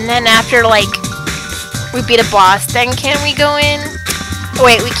VII, and then after, like, we beat a boss, then can we go in?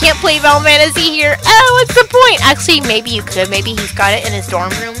 Wait, we can't play Final Fantasy here? Oh, what's the point? Actually, maybe you could. Maybe he's got it in his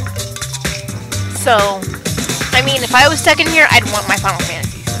dorm room. So, I mean, if I was stuck in here, I'd want my Final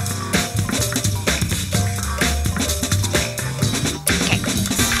Fantasies. Okay.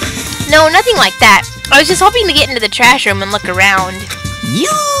 No, nothing like that. I was just hoping to get into the trash room and look around. You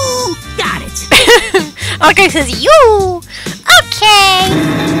got it. Okay, says you. Okay.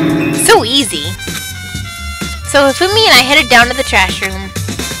 So easy. So Hifumi and I headed down to the trash room.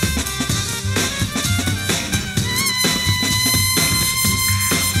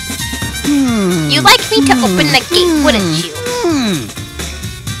 You'd like me to open the gate, wouldn't you?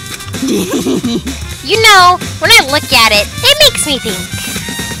 You know, when I look at it, it makes me think.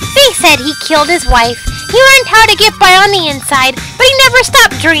 They said he killed his wife. He learned how to get by on the inside, but he never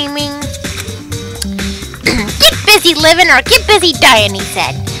stopped dreaming. Get busy living or get busy dying, he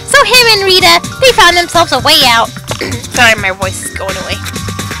said. So him and Rita, they found themselves a way out. Sorry, my voice is going away.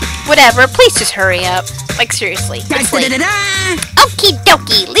 Whatever, please just hurry up. Like, seriously. It's late. Okie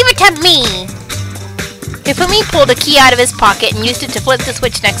dokie, leave it to me. Hifumi pulled a key out of his pocket and used it to flip the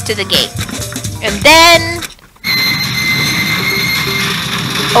switch next to the gate. And then...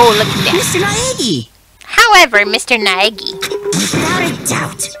 Oh, look at that. Mr. Naegi! However, Mr. Naegi... Without a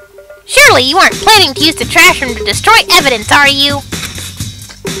doubt. Surely you aren't planning to use the trash room to destroy evidence, are you?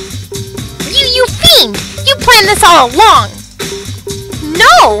 You fiend! You planned this all along!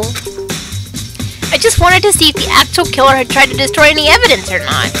 No! I just wanted to see if the actual killer had tried to destroy any evidence or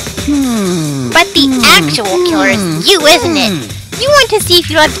not. But the actual killer is you, isn't it? You want to see if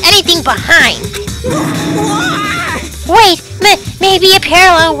you left anything behind. Wait, maybe a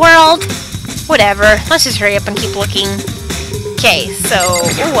parallel world? Whatever, let's just hurry up and keep looking. Okay, so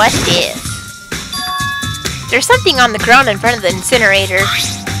what is? There's something on the ground in front of the incinerator.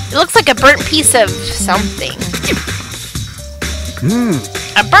 It looks like a burnt piece of something.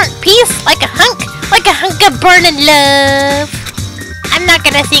 A burnt piece? Like a hunk of burning love. I'm not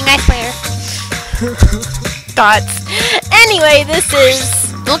gonna sing, I swear. Thoughts. Anyway,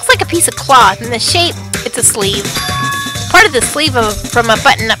 it looks like a piece of cloth, and the shape, it's a sleeve. Part of the sleeve from a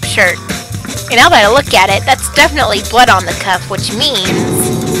button-up shirt. And now that I look at it, that's definitely blood on the cuff, which means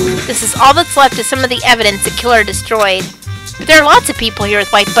this is all that's left of some of the evidence the killer destroyed. But there are lots of people here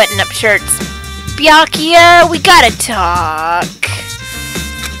with white button-up shirts. Byakuya, we gotta talk.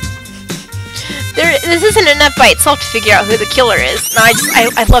 This isn't enough by itself to figure out who the killer is. No,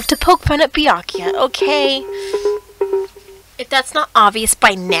 I'd love to poke fun at Byakuya, okay? If that's not obvious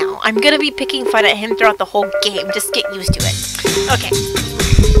by now, I'm gonna be picking fun at him throughout the whole game. Just get used to it. Okay.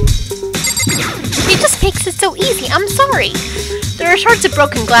 He just makes it so easy. I'm sorry. There are shards of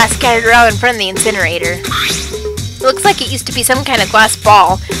broken glass scattered around in front of the incinerator. It looks like it used to be some kind of glass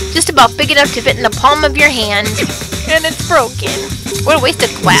ball, just about big enough to fit in the palm of your hand. And it's broken. What a waste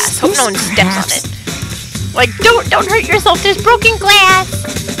of glass. Hope no one steps on it. Like, don't hurt yourself. There's broken glass.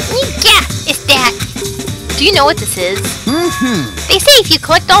 Yeah, it's that. Do you know what this is? They say if you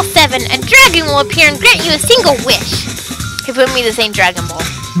collect all 7, a dragon will appear and grant you a single wish. He put me the same Dragon Ball.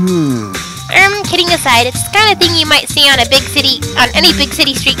 Kidding aside, it's the kind of thing you might see on any big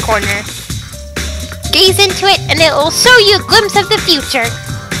city street corner. Gaze into it, and it will show you a glimpse of the future.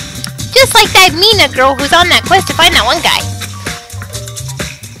 Just like that Mina girl who's on that quest to find that one guy.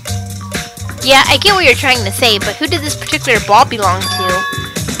 Yeah, I get what you're trying to say, but who did this particular ball belong to?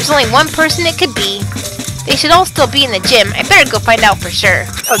 There's only one person it could be. They should all still be in the gym. I better go find out for sure.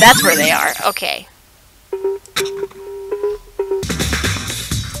 Oh, that's where they are. Okay.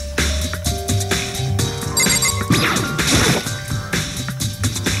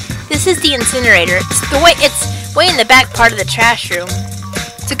 This is the incinerator. It's way in the back part of the trash room.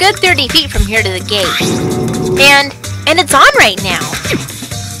 It's a good 30 feet from here to the gate. And it's on right now.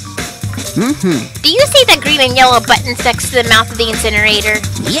 Do you see the green and yellow buttons next to the mouth of the incinerator?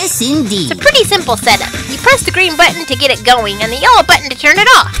 Yes, indeed. It's a pretty simple setup. You press the green button to get it going and the yellow button to turn it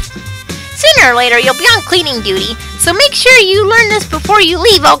off. Sooner or later, you'll be on cleaning duty, so make sure you learn this before you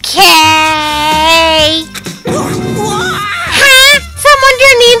leave, okay? Huh? Someone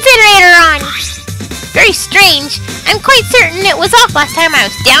turned the incinerator on. Very strange. I'm quite certain it was off last time I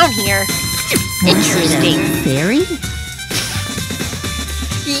was down here. Interesting. Fairy?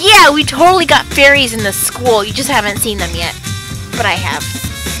 Yeah, we totally got fairies in the school. You just haven't seen them yet. But I have.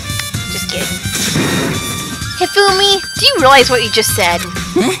 Just kidding. Hifumi, do you realize what you just said?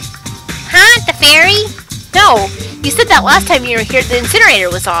 Huh? The fairy? No. You said that last time you were here the incinerator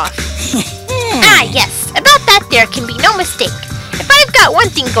was off. Ah, yes. About that there can be no mistake. If I've got one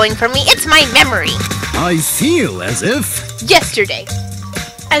thing going for me, it's my memory. I feel as if... Yesterday.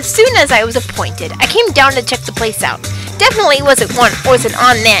 As soon as I was appointed, I came down to check the place out. Definitely wasn't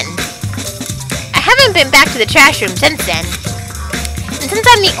on then. I haven't been back to the trash room since then. And since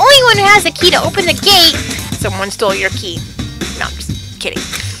I'm the only one who has the key to open the gate... Someone stole your key. No, I'm just kidding.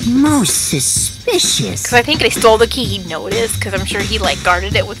 Most suspicious. Because I think they stole the key, he'd notice, because I'm sure he, like,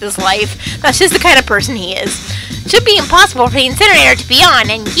 guarded it with his life. That's just the kind of person he is. Should be impossible for the incinerator to be on,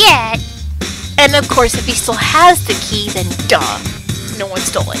 and yet... And, of course, if he still has the key, then duh. No one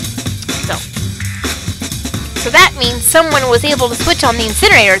stole it. So that means someone was able to switch on the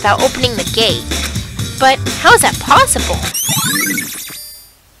incinerator without opening the gate. But how is that possible?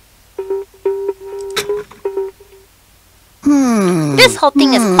 This whole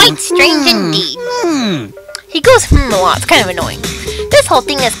thing is quite strange indeed. He goes a lot, it's kind of annoying. This whole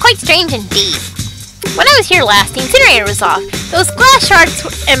thing is quite strange indeed. When I was here last, the incinerator was off. Those glass shards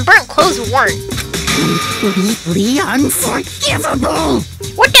and burnt clothes weren't. Completely unforgivable.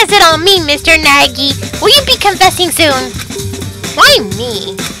 What does it all mean, Mr. Nagy? Will you be confessing soon? Why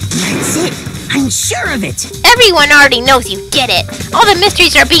me? That's it. I'm sure of it. Everyone already knows you did it. All the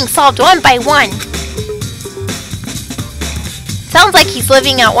mysteries are being solved one by one. Sounds like he's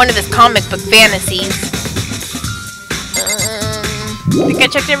living out one of his comic book fantasies. Think I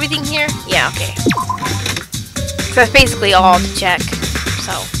checked everything here? Yeah, okay. So that's basically all to check.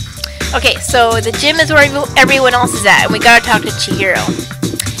 Okay, so the gym is where everyone else is at, and we gotta talk to Chihiro.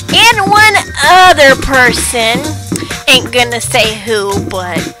 And one other person. Ain't gonna say who,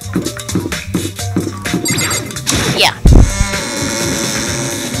 but... yeah.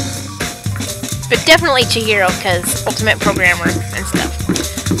 But definitely Chihiro, because ultimate programmer and stuff.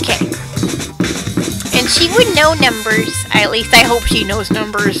 Okay. And she would know numbers. At least I hope she knows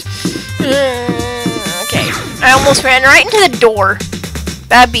numbers. Okay. I almost ran right into the door.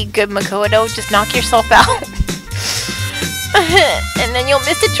 That'd be good, Makoto. Just knock yourself out. And then you'll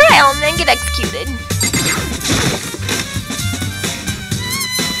miss the trial and then get executed.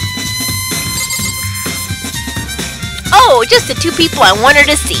 Oh, just the two people I wanted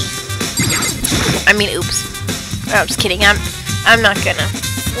to see. I mean, oops. Oh, I'm just kidding. I'm not gonna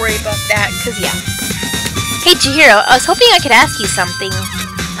worry about that, cause yeah. Hey Chihiro, I was hoping I could ask you something.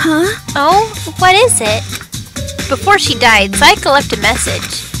 Huh? Oh, what is it? Before she died, Saika left a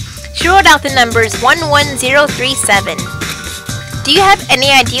message. She wrote out the numbers 11037. Do you have any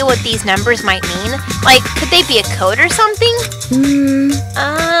idea what these numbers might mean? Like, could they be a code or something?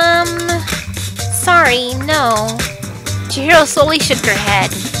 Sorry, no. Chihiro slowly shook her head.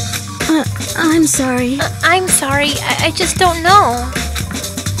 I'm sorry. I'm sorry, I just don't know.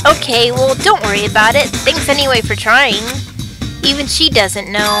 Okay, well, don't worry about it. Thanks anyway for trying. Even she doesn't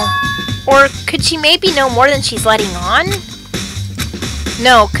know. Or could she maybe know more than she's letting on?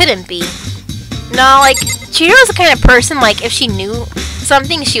 No, couldn't be. No, like, Chihiro's the kind of person, like, if she knew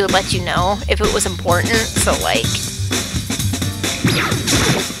something, she would let you know if it was important, so, like...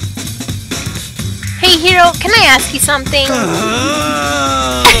 Hey, Hiro, can I ask you something?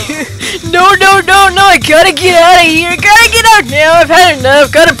 No, I gotta get out of here! Gotta get out now! I've had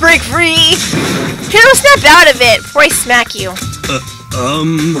enough! Gotta break free! Hiro, snap out of it before I smack you.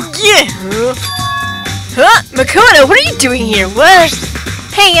 Yeah! Huh? Makoto, what are you doing here? What?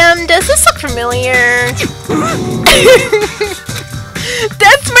 Hey, does this look familiar?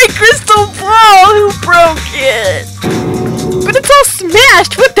 That's my crystal ball! Who broke it? But it's all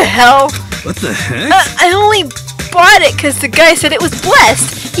smashed! What the hell? What the heck? I only bought it because the guy said it was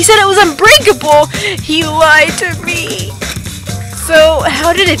blessed. He said it was unbreakable. He lied to me. So,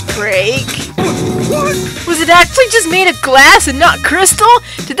 how did it break? What? Was it actually just made of glass and not crystal?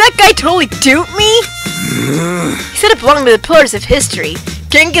 Did that guy totally dupe me? He said it belonged to the pillars of history.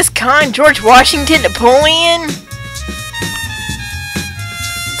 Genghis Khan, George Washington, Napoleon.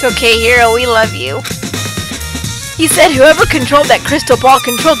 It's okay, Hiro, we love you. He said whoever controlled that crystal ball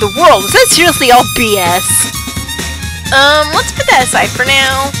controlled the world. Was that seriously all BS? Let's put that aside for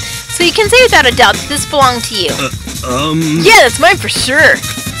now. So you can say without a doubt that this belonged to you. Yeah, that's mine for sure.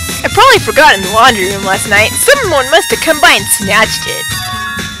 I probably forgot it in the laundry room last night. Someone must have come by and snatched it.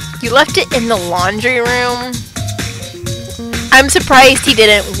 You left it in the laundry room? I'm surprised he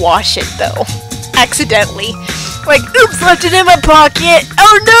didn't wash it, though. Accidentally. Like, oops, left it in my pocket.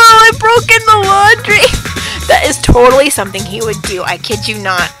 Oh no, I broke in the laundry. That is totally something he would do. I kid you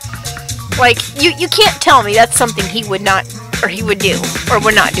not. Like, you can't tell me that's something he would not, or he would do. Or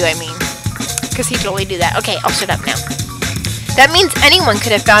would not do, I mean. Because he'd totally do that. Okay, I'll shut up now. That means anyone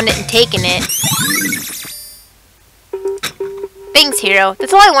could have found it and taken it. Thanks, Hiro.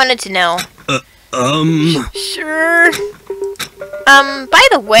 That's all I wanted to know. Sure. By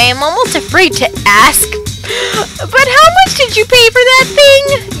the way, I'm almost afraid to ask. But how much did you pay for that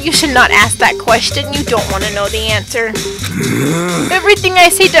thing? You should not ask that question. You don't want to know the answer. Everything I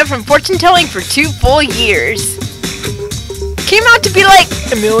saved up from fortune telling for 2 full years. Came out to be like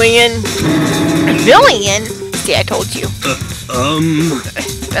 $1 million. $1 million? See, I told you.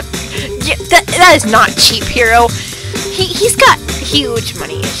 Yeah, that is not cheap, Hero. He's got huge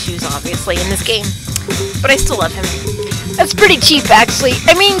money issues, obviously, in this game. But I still love him. That's pretty cheap, actually.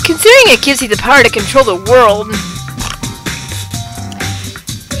 I mean, considering it gives you the power to control the world.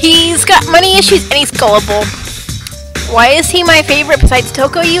 He's got money issues and he's gullible. Why is he my favorite besides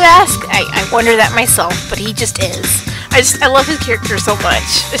Toko, you ask? I wonder that myself, but he just is. I love his character so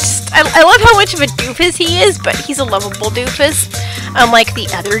much. I love how much of a doofus he is, but he's a lovable doofus. Unlike the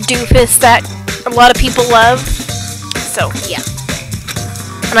other doofus that a lot of people love. So, yeah.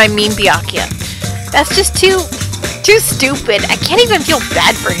 And I mean Byakuya. That's just too stupid. I can't even feel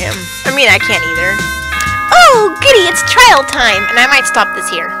bad for him. I mean, I can't either. Oh, goody, it's trial time! And I might stop this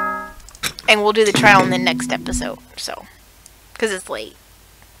here. And we'll do the trial in the next episode, so. Because it's late.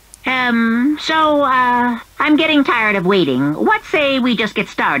 I'm getting tired of waiting. What say we just get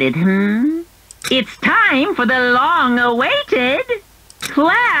started, It's time for the long-awaited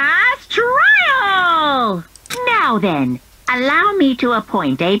class trial! Now then, allow me to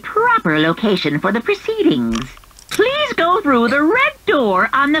appoint a proper location for the proceedings. Please go through the red door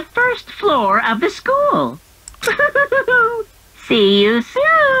on the first floor of the school. See you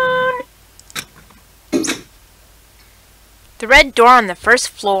soon! The red door on the first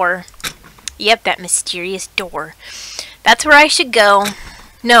floor. Yep, that mysterious door. That's where I should go.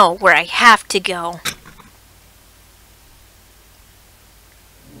 No, where I have to go.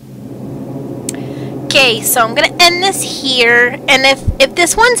 Okay, so I'm gonna end this here, and if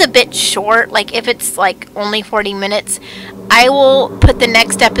this one's a bit short, like if it's like only 40 minutes, I will put the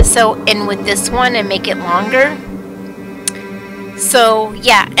next episode in with this one and make it longer. So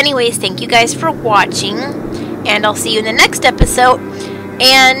yeah, anyways, thank you guys for watching, and I'll see you in the next episode.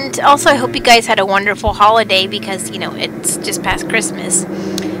 And also, I hope you guys had a wonderful holiday, because, you know, it's just past Christmas.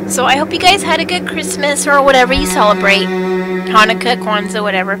 So I hope you guys had a good Christmas, or whatever you celebrate. Hanukkah, Kwanzaa,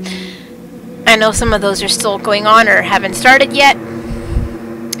 whatever. I know some of those are still going on or haven't started yet.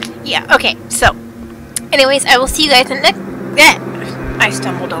 Yeah, okay, so. Anyways, I will see you guys in the next... I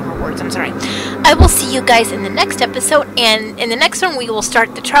stumbled over words, I'm sorry. I will see you guys in the next episode, and in the next one we will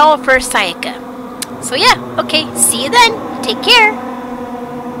start the trial for Sayaka. So yeah, okay, see you then. Take care.